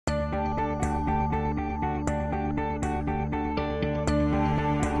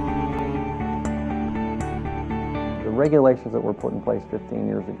regulations that were put in place 15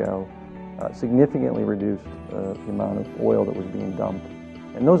 years ago significantly reduced the amount of oil that was being dumped.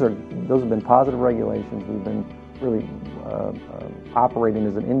 And those have been positive regulations. We've been really operating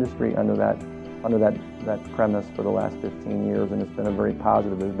as an industry under that premise for the last 15 years, and it's been a very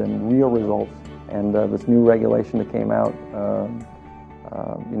positive. There's been real results, and this new regulation that came out,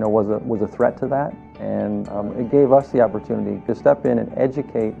 was a threat to that, and it gave us the opportunity to step in and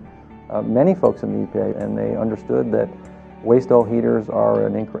educate many folks in the EPA, and they understood that waste oil heaters are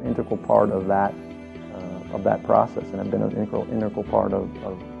an integral part of that process, and have been an integral part of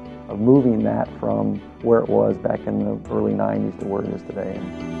moving that from where it was back in the early 90s to where it is today.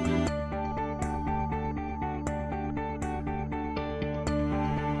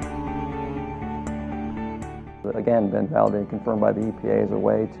 Again, been validated, confirmed by the EPA as a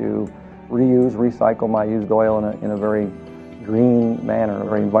way to reuse, recycle my used oil in a very green manner, a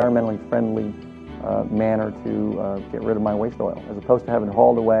very environmentally friendly manner to get rid of my waste oil, as opposed to having it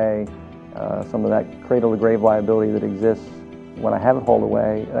hauled away. Some of that cradle-to-grave liability that exists when I have it hauled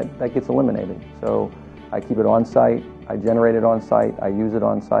away, that gets eliminated. So I keep it on site, I generate it on site, I use it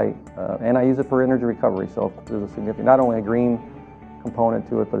on site, and I use it for energy recovery. So there's a significant, not only a green component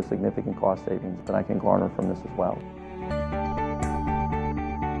to it, but a significant cost savings that I can garner from this as well.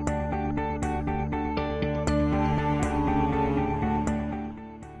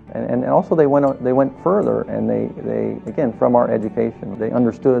 And also they went further, and they again, from our education, they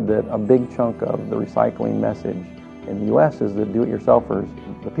understood that a big chunk of the recycling message in the U.S. is the do-it-yourselfers.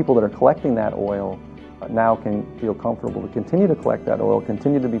 The people that are collecting that oil now can feel comfortable to continue to collect that oil,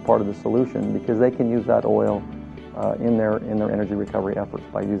 continue to be part of the solution, because they can use that oil in their energy recovery efforts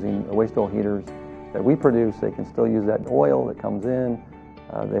by using the waste oil heaters that we produce. They can still use that oil that comes in.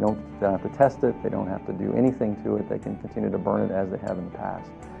 They don't have to test it. They don't have to do anything to it. They can continue to burn it as they have in the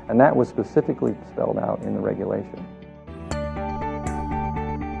past. And that was specifically spelled out in the regulation.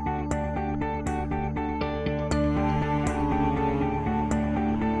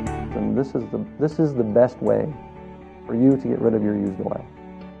 And this is the best way for you to get rid of your used oil.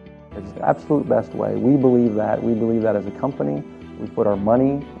 It's the absolute best way. We believe that. We believe that as a company. We put our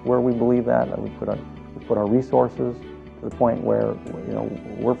money where we believe that. We put our resources to the point where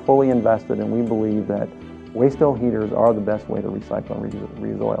we're fully invested, and we believe that waste oil heaters are the best way to recycle and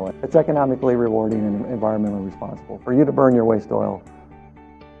reuse oil. It's economically rewarding and environmentally responsible for you to burn your waste oil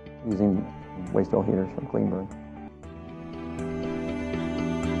using waste oil heaters from Cleanburg.